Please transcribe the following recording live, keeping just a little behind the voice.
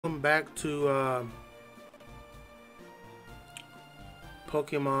Welcome back to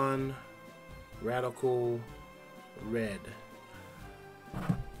Pokemon Radical Red.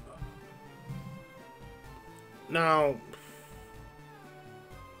 Now,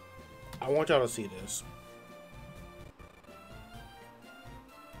 I want y'all to see this.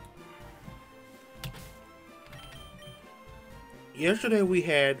 Yesterday we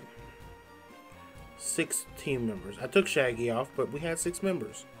had 6 team members. I took Shaggy off, but we had 6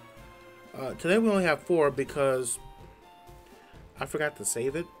 members. Today we only have 4 because I forgot to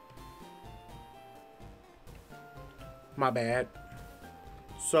save it. My bad.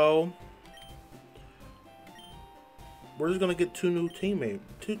 So we're just gonna get 2 team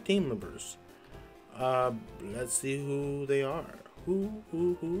members. Let's see who they are.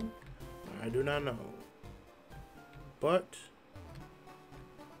 Who? I do not know. But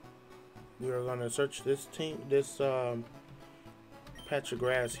we are gonna search this patch of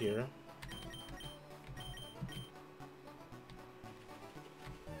grass here.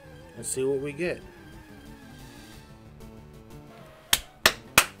 And see what we get.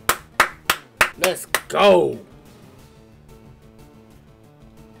 Let's go!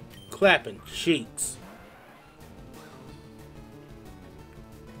 Clapping cheeks.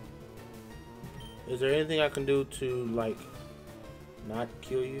 Is there anything I can do to, like, not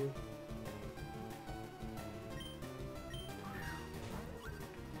kill you?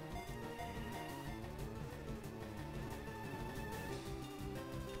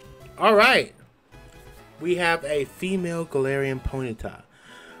 Alright, we have a female Galarian Ponyta,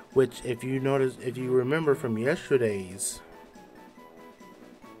 which if you remember from yesterday's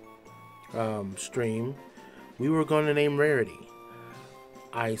stream, we were going to name Rarity.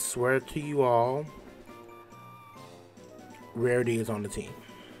 I swear to you all, Rarity is on the team.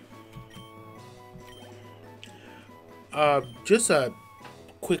 Just a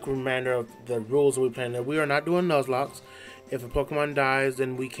quick reminder of the rules we play. We are not doing Nuzlocke. If a Pokemon dies,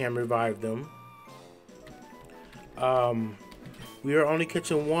 then we can revive them. We are only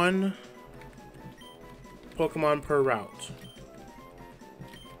catching 1 Pokemon per route.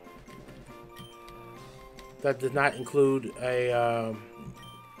 That does not include a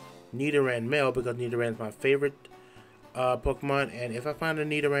Nidoran male, because Nidoran is my favorite Pokemon, and if I find a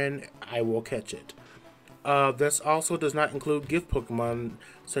Nidoran, I will catch it. This also does not include gift Pokemon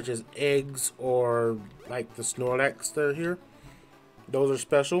such as eggs or like the Snorlax that are here. Those are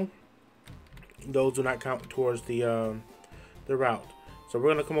special. Those do not count towards the route. So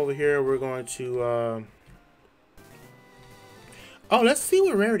we're gonna come over here. We're going to oh, let's see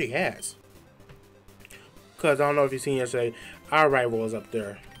what Rarity has. Cause I don't know if you've seen yesterday, our rival is up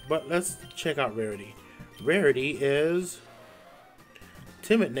there. But let's check out Rarity. Rarity is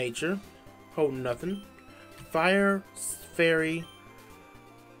timid nature, holding nothing. Fire, Fairy,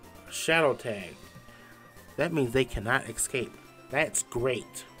 Shadow Tag. That means they cannot escape. That's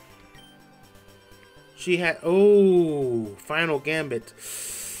great. She had, oh, Final Gambit.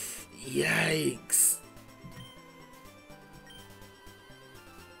 Yikes.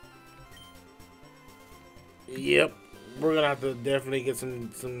 Yep, we're gonna have to definitely get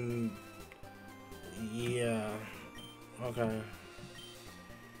some. Yeah. Okay.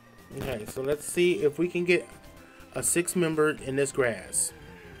 Okay, so let's see if we can get a 6 member in this grass.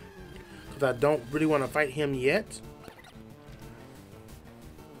 Because I don't really want to fight him yet.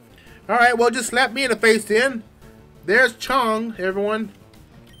 Alright, well, just slap me in the face then. There's Chong, everyone.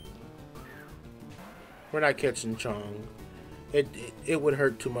 We're not catching Chong. It would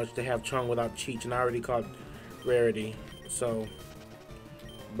hurt too much to have Chong without Cheech, and I already caught Rarity. So,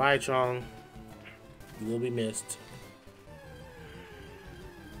 bye, Chong. You will be missed.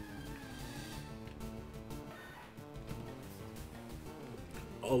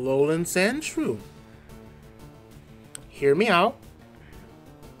 Alolan Sandshrew. Hear me out.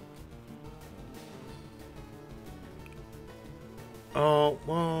 Oh,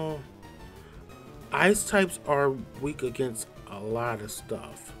 well, ice types are weak against a lot of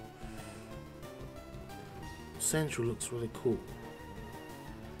stuff. Sandshrew looks really cool.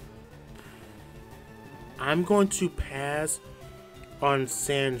 I'm going to pass on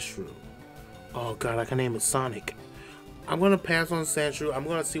Sandshrew. Oh god, I can name it Sonic. I'm going to pass on Sandshrew. I'm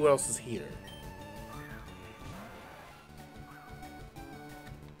going to see what else is here.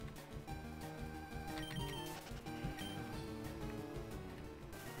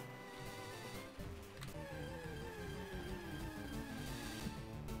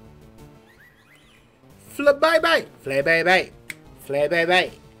 Flabébé! Flabébé!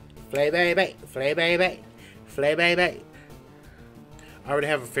 Flabébé! Flabébé! Flabébé! Flabébé! I already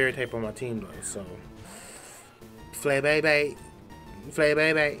have a fairy type on my team though, so Flabébé Flay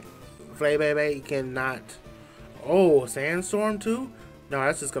baby. Flay baby cannot. Oh, sandstorm too? No,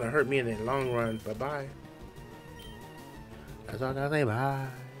 that's just gonna hurt me in the long run. Bye bye. That's all I gotta say. Bye.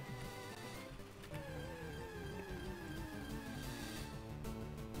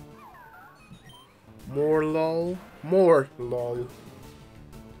 More lol. More lol.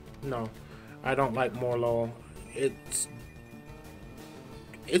 No, I don't like more lol. It's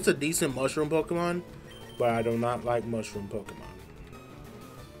a decent mushroom Pokemon, but I do not like mushroom Pokemon.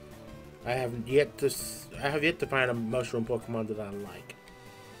 I have yet to find a mushroom Pokemon that I like.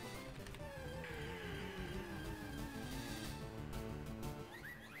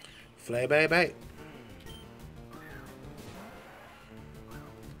 Flay baby.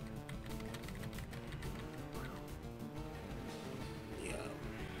 Yeah.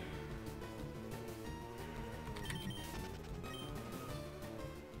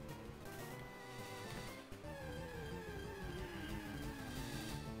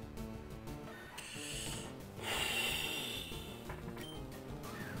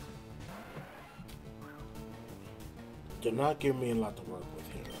 Do not give me a lot to work with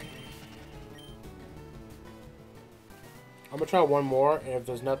here. I'm gonna try one more, and if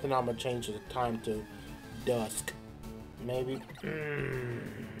there's nothing, I'm gonna change the time to dusk. Maybe.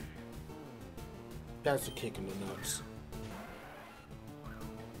 That's a kick in the nuts.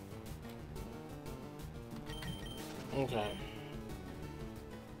 Okay.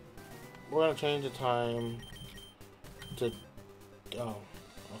 We're gonna change the time to. Oh,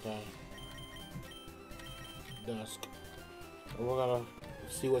 okay. Dusk. And we're gonna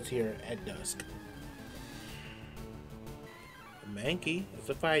see what's here at dusk. A Mankey. It's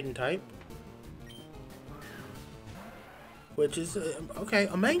a fighting type. Which is okay.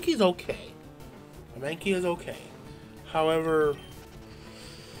 A Mankey's okay. A Mankey is okay. However,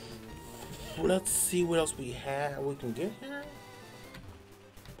 let's see what else we can get here.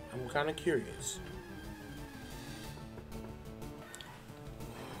 I'm kind of curious.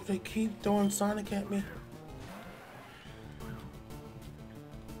 They keep throwing Sonic at me.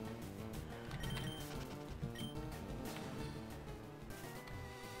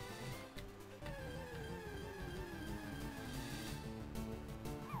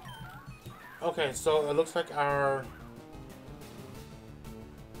 Okay, so it looks like our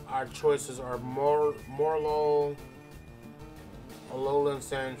choices are Morlo, Alolan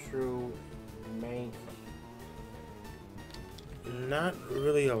Sandshrew, Mankey. Not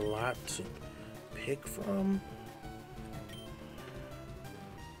really a lot to pick from.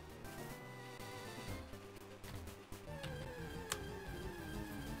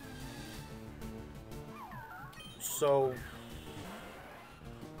 So,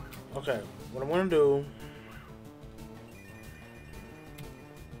 okay, what I'm gonna do,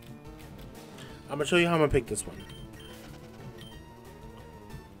 I'm gonna show you how I'm gonna pick this one.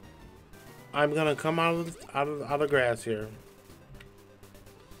 I'm gonna come out of the grass here.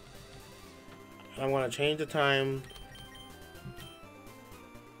 I'm gonna change the time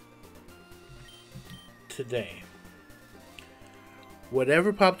today.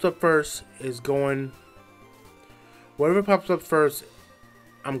 Whatever pops up first is going. Whatever pops up first,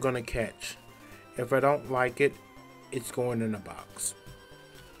 I'm gonna catch. If I don't like it, it's going in a box.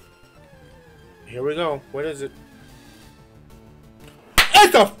 Here we go. What is it?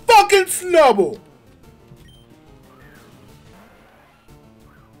 It's a fucking Snubble!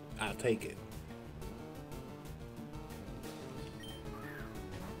 I'll take it.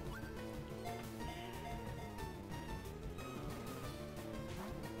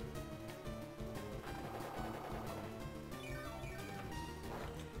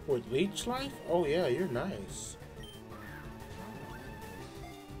 With leech life? Oh yeah, you're nice.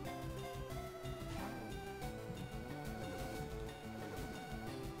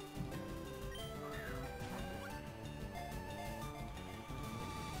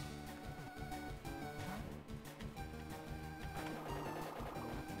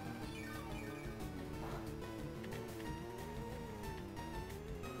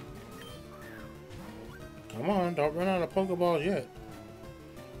 Come on, don't run out of Pokeballs yet.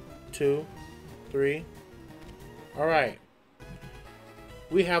 2, 3. Alright.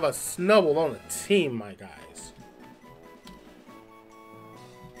 We have a Snubble on the team, my guys.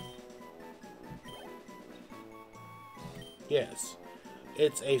 Yes.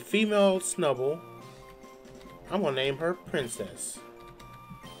 It's a female Snubble. I'm gonna name her Princess.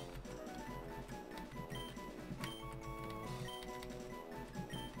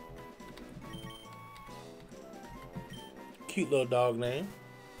 Cute little dog name.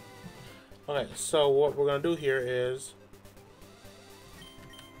 Okay, so what we're gonna do here is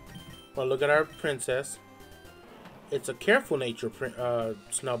we'll look at our princess. It's a careful nature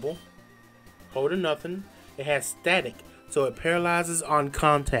snubble. Holding nothing. It has static, so it paralyzes on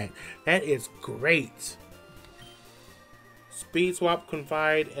contact. That is great. Speed swap,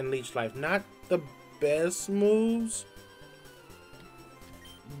 confide, and leech life. Not the best moves,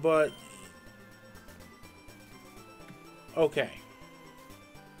 but okay.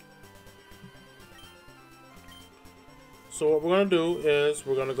 So what we're gonna do is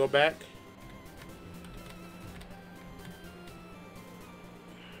we're gonna go back.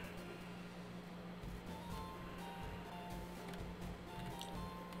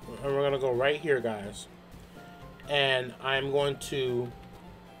 And we're gonna go right here, guys. And I'm going to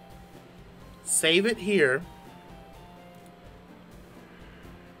save it here.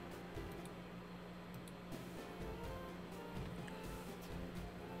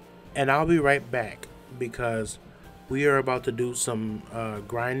 And I'll be right back because we are about to do some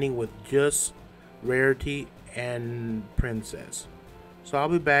grinding with just Rarity and Princess. So I'll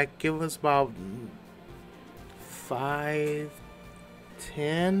be back. Give us about 5-10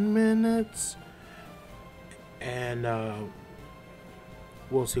 minutes. And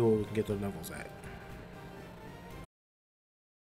we'll see where we can get the levels at.